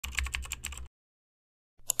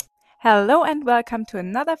Hello and welcome to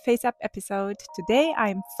another Face Up episode. Today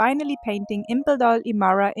I'm finally painting Impldoll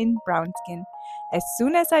Imara in brown skin. As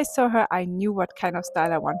soon as I saw her, I knew what kind of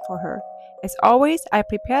style I want for her. As always, I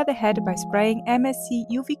prepare the head by spraying MSC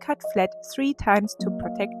UV Cut Flat 3 times to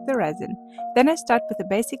protect the resin. Then I start with a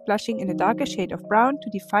basic blushing in a darker shade of brown to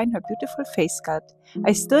define her beautiful face sculpt.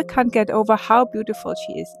 I still can't get over how beautiful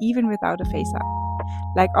she is, even without a face up.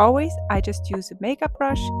 Like always, I just use a makeup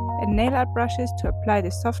brush and nail art brushes to apply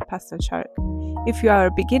the soft pastel chalk. If you are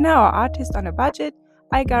a beginner or artist on a budget,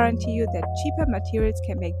 I guarantee you that cheaper materials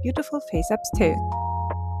can make beautiful face-ups too.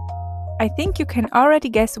 I think you can already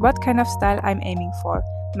guess what kind of style I'm aiming for.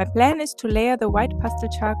 My plan is to layer the white pastel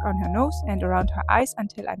chalk on her nose and around her eyes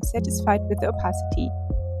until I'm satisfied with the opacity.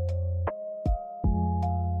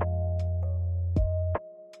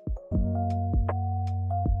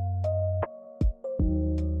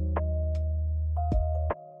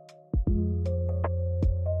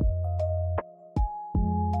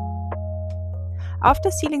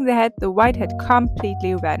 After sealing the head, the white had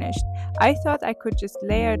completely vanished. I thought I could just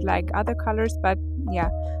layer it like other colors, but yeah,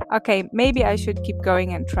 okay, maybe I should keep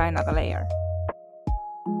going and try another layer.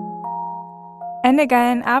 And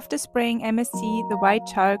again, after spraying MSC, the white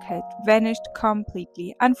chalk had vanished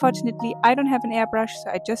completely. Unfortunately, I don't have an airbrush,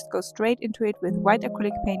 so I just go straight into it with white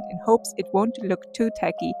acrylic paint in hopes it won't look too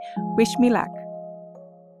tacky. Wish me luck.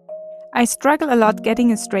 I struggle a lot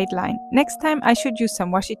getting a straight line. Next time I should use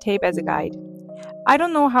some washi tape as a guide. I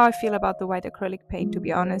don't know how I feel about the white acrylic paint, to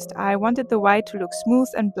be honest. I wanted the white to look smooth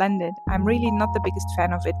and blended. I'm really not the biggest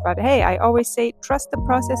fan of it, but hey, I always say trust the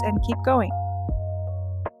process and keep going.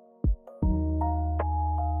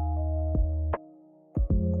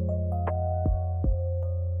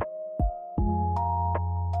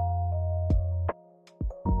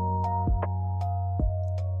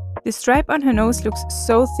 The stripe on her nose looks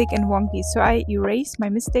so thick and wonky, so I erase my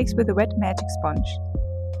mistakes with a wet magic sponge.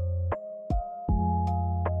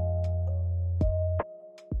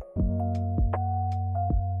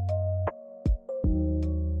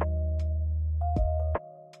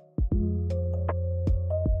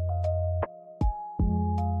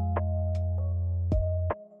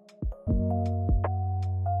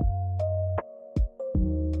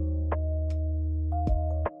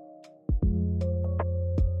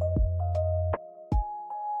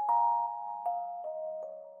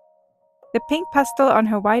 The pink pastel on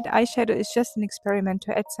her white eyeshadow is just an experiment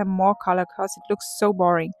to add some more color cause it looks so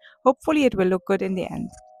boring. Hopefully it will look good in the end.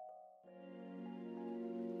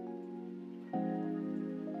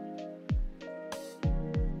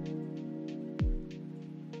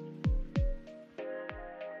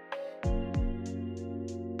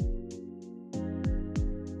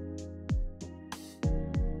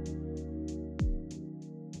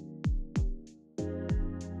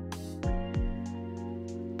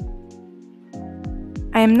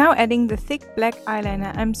 I am now adding the thick black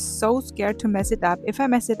eyeliner. I'm so scared to mess it up. If I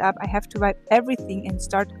mess it up, I have to wipe everything and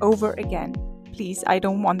start over again. Please, I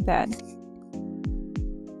don't want that.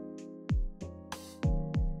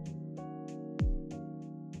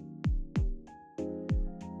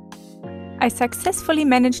 I successfully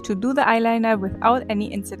managed to do the eyeliner without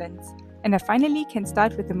any incidents. And I finally can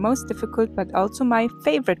start with the most difficult but also my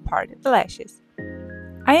favorite part, the lashes.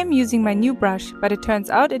 I am using my new brush, but it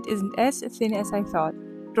turns out it isn't as thin as I thought.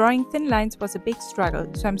 Drawing thin lines was a big struggle,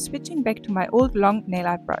 so I'm switching back to my old long nail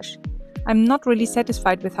art brush. I'm not really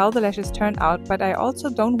satisfied with how the lashes turned out, but I also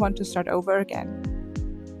don't want to start over again.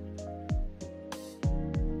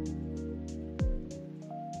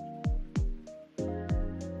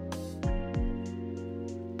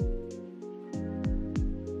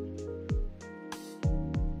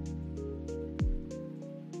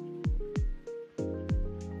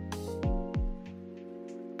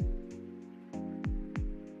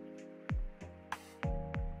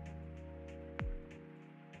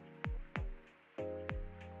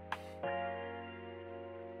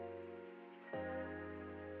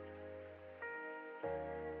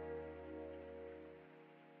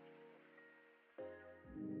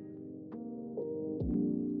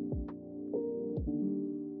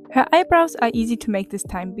 Her eyebrows are easy to make this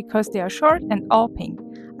time because they are short and all pink.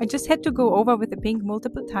 I just had to go over with the pink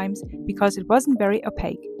multiple times because it wasn't very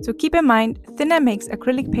opaque. So keep in mind, thinner makes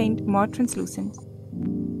acrylic paint more translucent.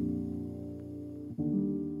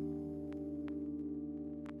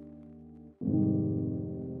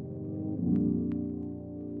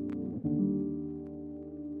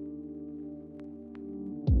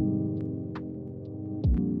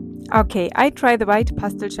 Okay, I try the white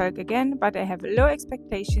pastel chalk again, but I have low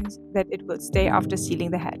expectations that it will stay after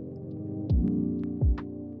sealing the head.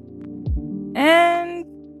 And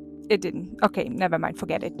it didn't. Okay, never mind,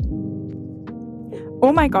 forget it.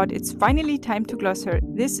 Oh my god, it's finally time to gloss her.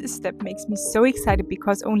 This step makes me so excited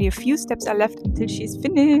because only a few steps are left until she's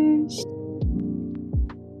finished.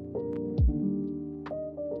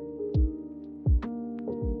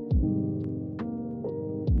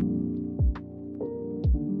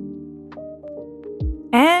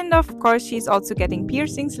 And of course, she's also getting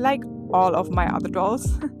piercings like all of my other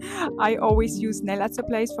dolls. I always use nail art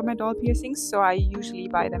supplies for my doll piercings, so I usually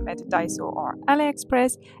buy them at Daiso or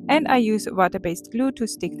AliExpress, and I use water-based glue to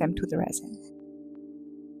stick them to the resin.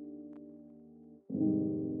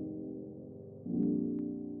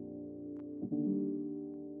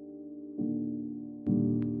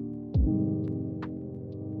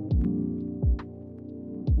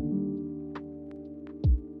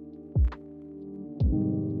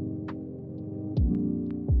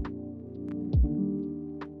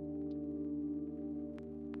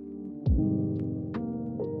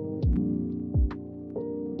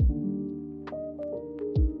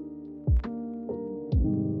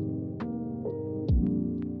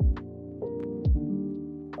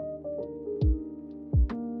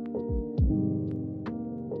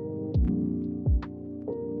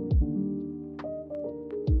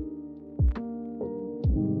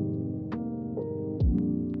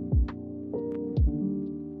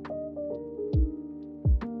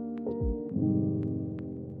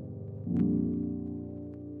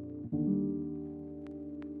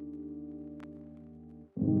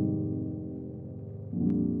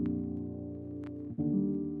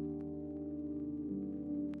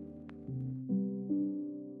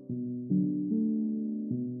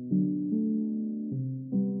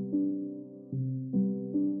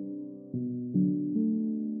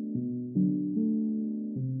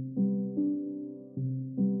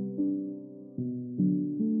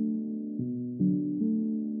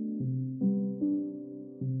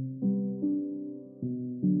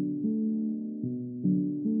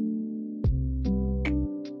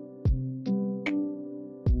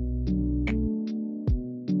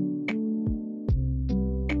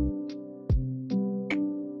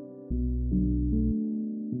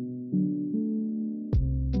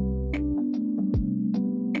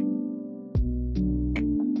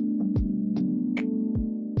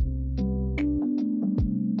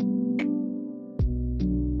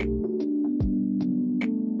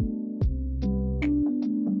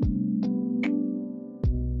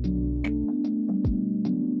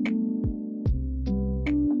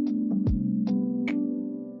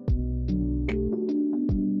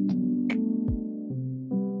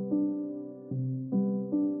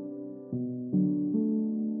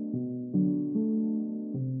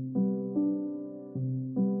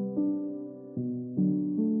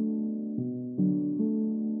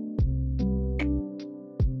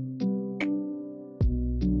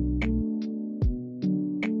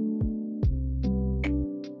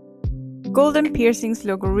 Golden piercings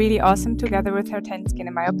look really awesome together with her tan skin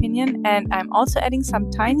in my opinion, and I'm also adding some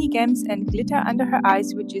tiny gems and glitter under her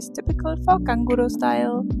eyes, which is typical for GANGURO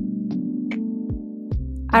style.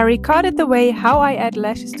 I recorded the way how I add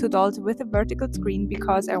lashes to dolls with a vertical screen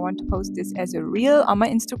because I want to post this as a reel on my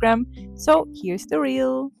Instagram, so here's the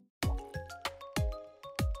reel.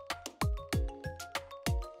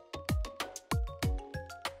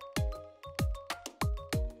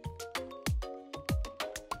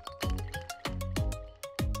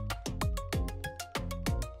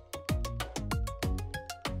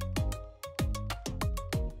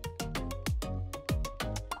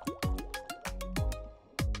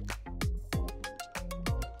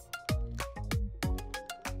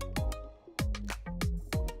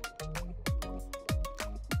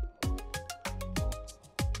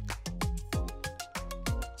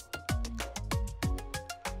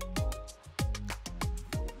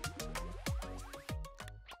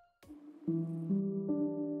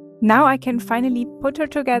 Now I can finally put her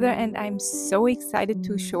together and I'm so excited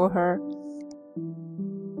to show her.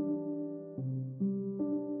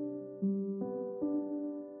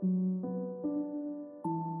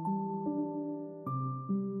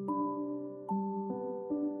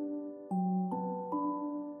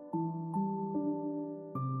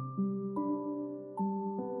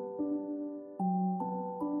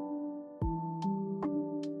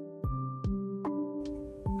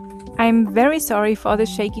 I'm very sorry for the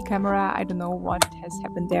shaky camera, I don't know what has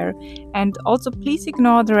happened there. And also please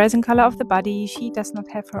ignore the resin color of the body, she does not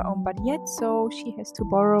have her own body yet, so she has to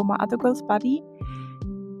borrow my other girl's body.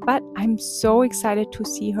 But I'm so excited to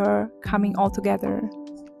see her coming all together.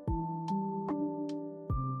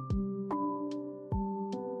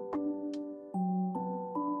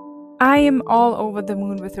 I am all over the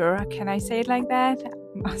moon with her, can I say it like that?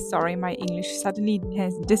 Sorry, my English suddenly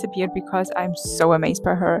has disappeared because I'm so amazed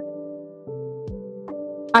by her.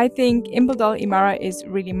 I think Impldoll Imara is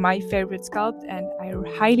really my favorite sculpt, and I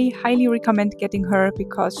highly recommend getting her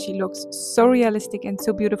because she looks so realistic and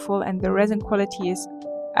so beautiful, and the resin quality is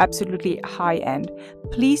absolutely high end.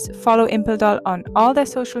 Please follow Impldoll on all their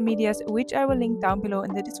social medias, which I will link down below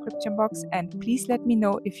in the description box, and please let me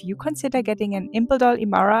know if you consider getting an Impldoll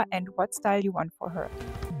Imara and what style you want for her.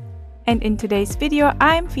 And in today's video,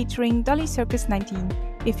 I am featuring Dolly Circus 19.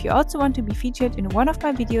 If you also want to be featured in one of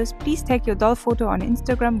my videos, please tag your doll photo on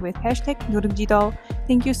Instagram with #nuringjidoll.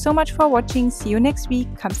 Thank you so much for watching. See you next week.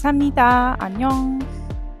 감사합니다. 안녕.